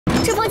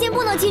这房间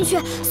不能进去，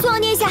宋阳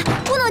殿下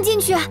不能进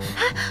去。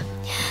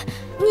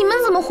你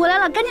们怎么回来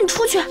了？赶紧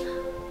出去！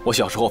我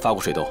小时候发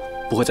过水痘，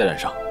不会再染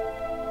上。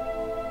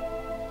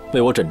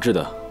为我诊治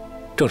的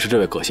正是这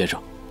位葛先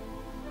生。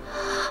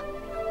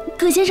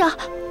葛先生，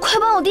快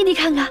帮我弟弟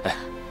看看。哎，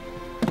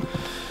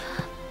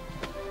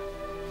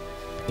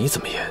你怎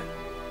么也……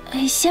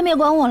哎，先别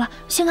管我了，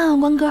先看看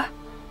关哥。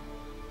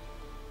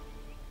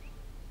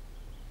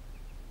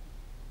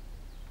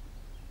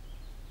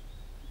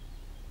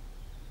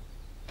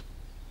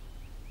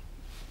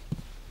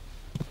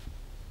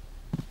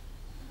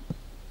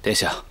 殿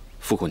下，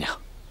傅姑娘，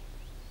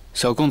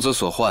小公子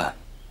所患，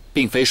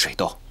并非水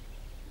痘。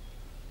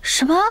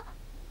什么？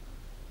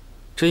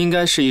这应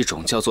该是一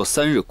种叫做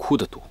3日枯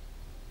的毒，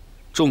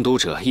中毒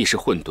者意识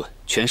混沌，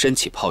全身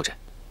起疱疹，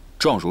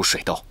状如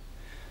水痘。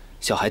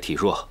小孩体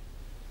弱，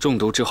中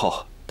毒之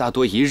后大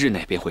多1日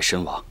内便会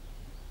身亡。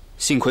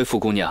幸亏傅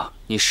姑娘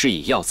你施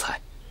以药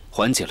材，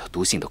缓解了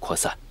毒性的扩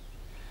散，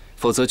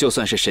否则就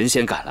算是神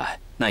仙赶来，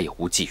那也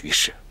无济于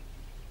事。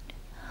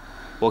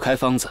我开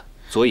方子，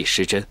佐以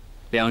施针。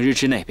 2日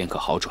之内便可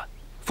好转，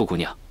傅姑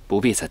娘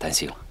不必再担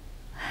心了。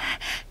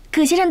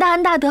葛先生大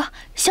恩大德，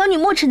小女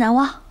没齿难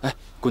忘。哎，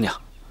姑娘，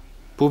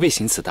不必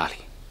行此大礼。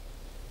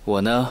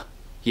我呢，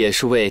也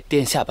是为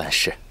殿下办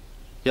事，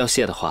要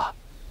谢的话，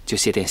就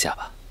谢殿下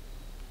吧。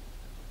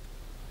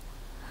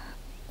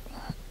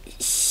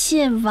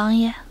谢王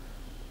爷。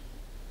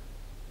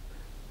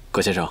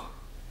葛先生，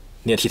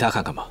你也替他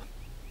看看吧。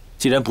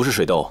既然不是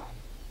水痘，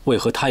为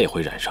何他也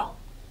会染上？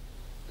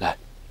来，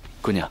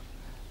姑娘。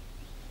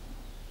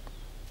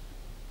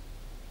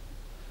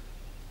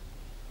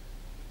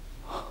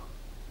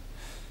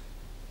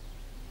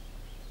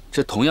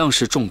 这同样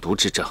是中毒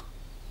之症，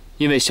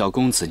因为小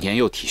公子年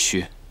幼体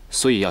虚，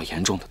所以要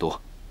严重得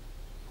多。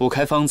我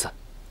开方子，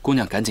姑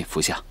娘赶紧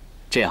服下，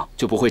这样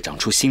就不会长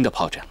出新的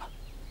疱疹了。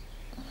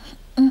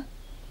嗯，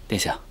殿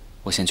下，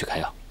我先去开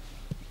药。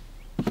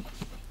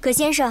葛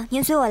先生，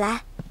您随我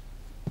来。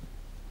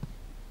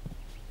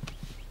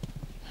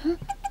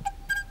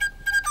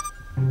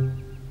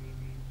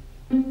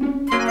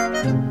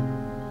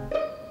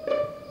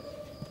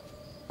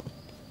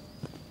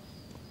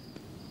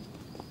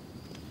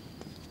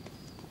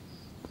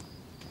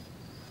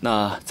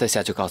那在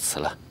下就告辞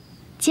了。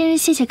今日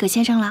谢谢葛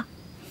先生了，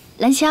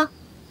兰香，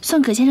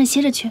送葛先生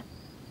歇着去。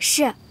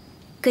是，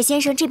葛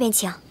先生这边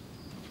请。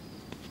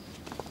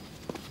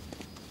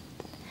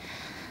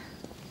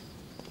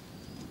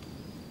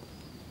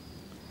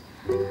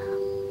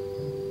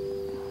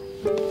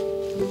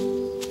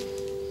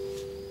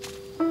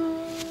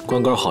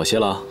关哥好些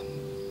了。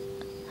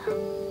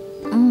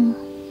嗯，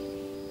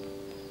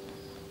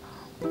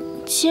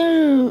今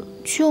日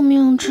救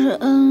命之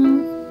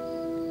恩。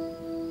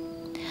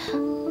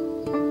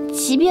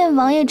 即便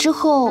王爷之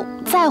后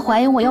再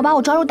怀疑我，要把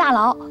我抓入大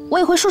牢，我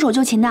也会束手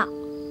就擒的。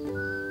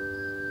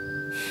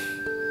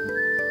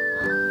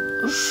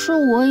是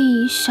我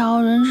以小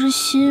人之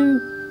心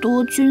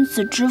夺君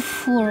子之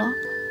腹了。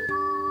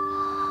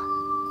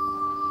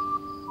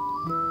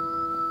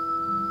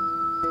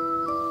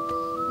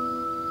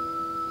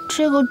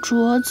这个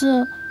镯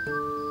子，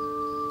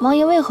王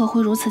爷为何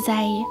会如此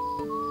在意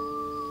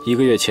1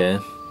个月前，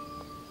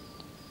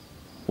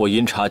我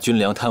因查军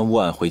粮贪污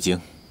案回京。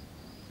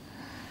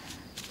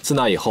 自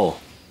那以后，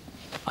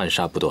暗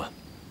杀不断。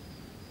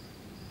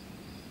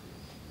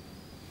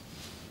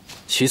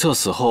齐策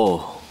死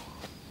后，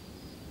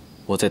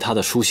我在他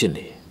的书信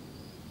里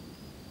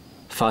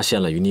发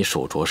现了与你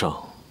手镯上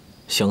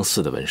相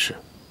似的纹饰，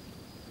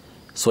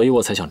所以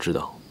我才想知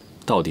道，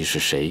到底是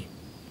谁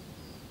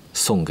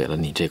送给了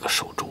你这个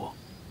手镯。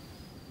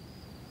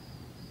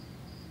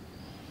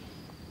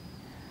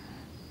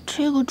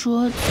这个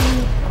镯子。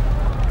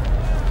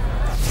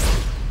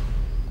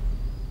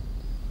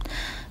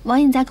 王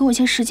爷，你再给我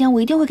些时间，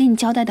我一定会给你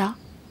交代的。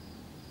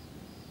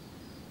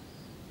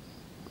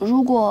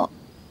如果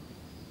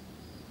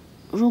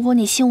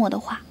你信我的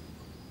话，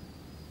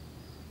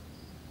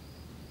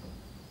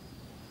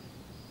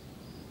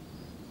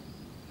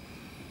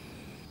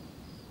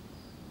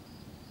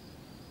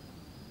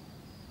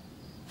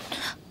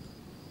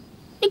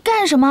你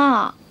干什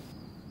么？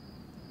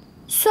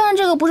虽然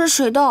这个不是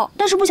水痘，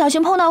但是不小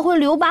心碰到会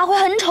留疤，会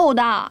很丑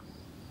的。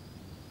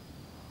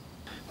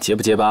结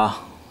不结疤，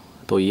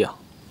都一样。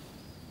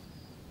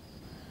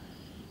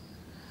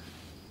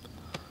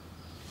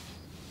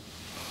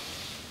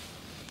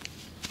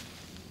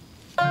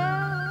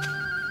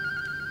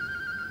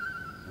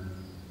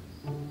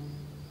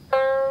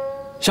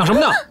 想什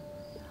么呢？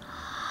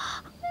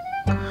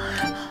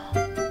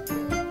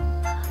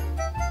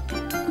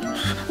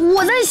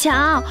我在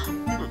想，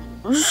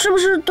是不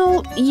是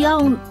都一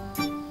样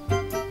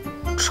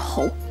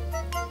丑？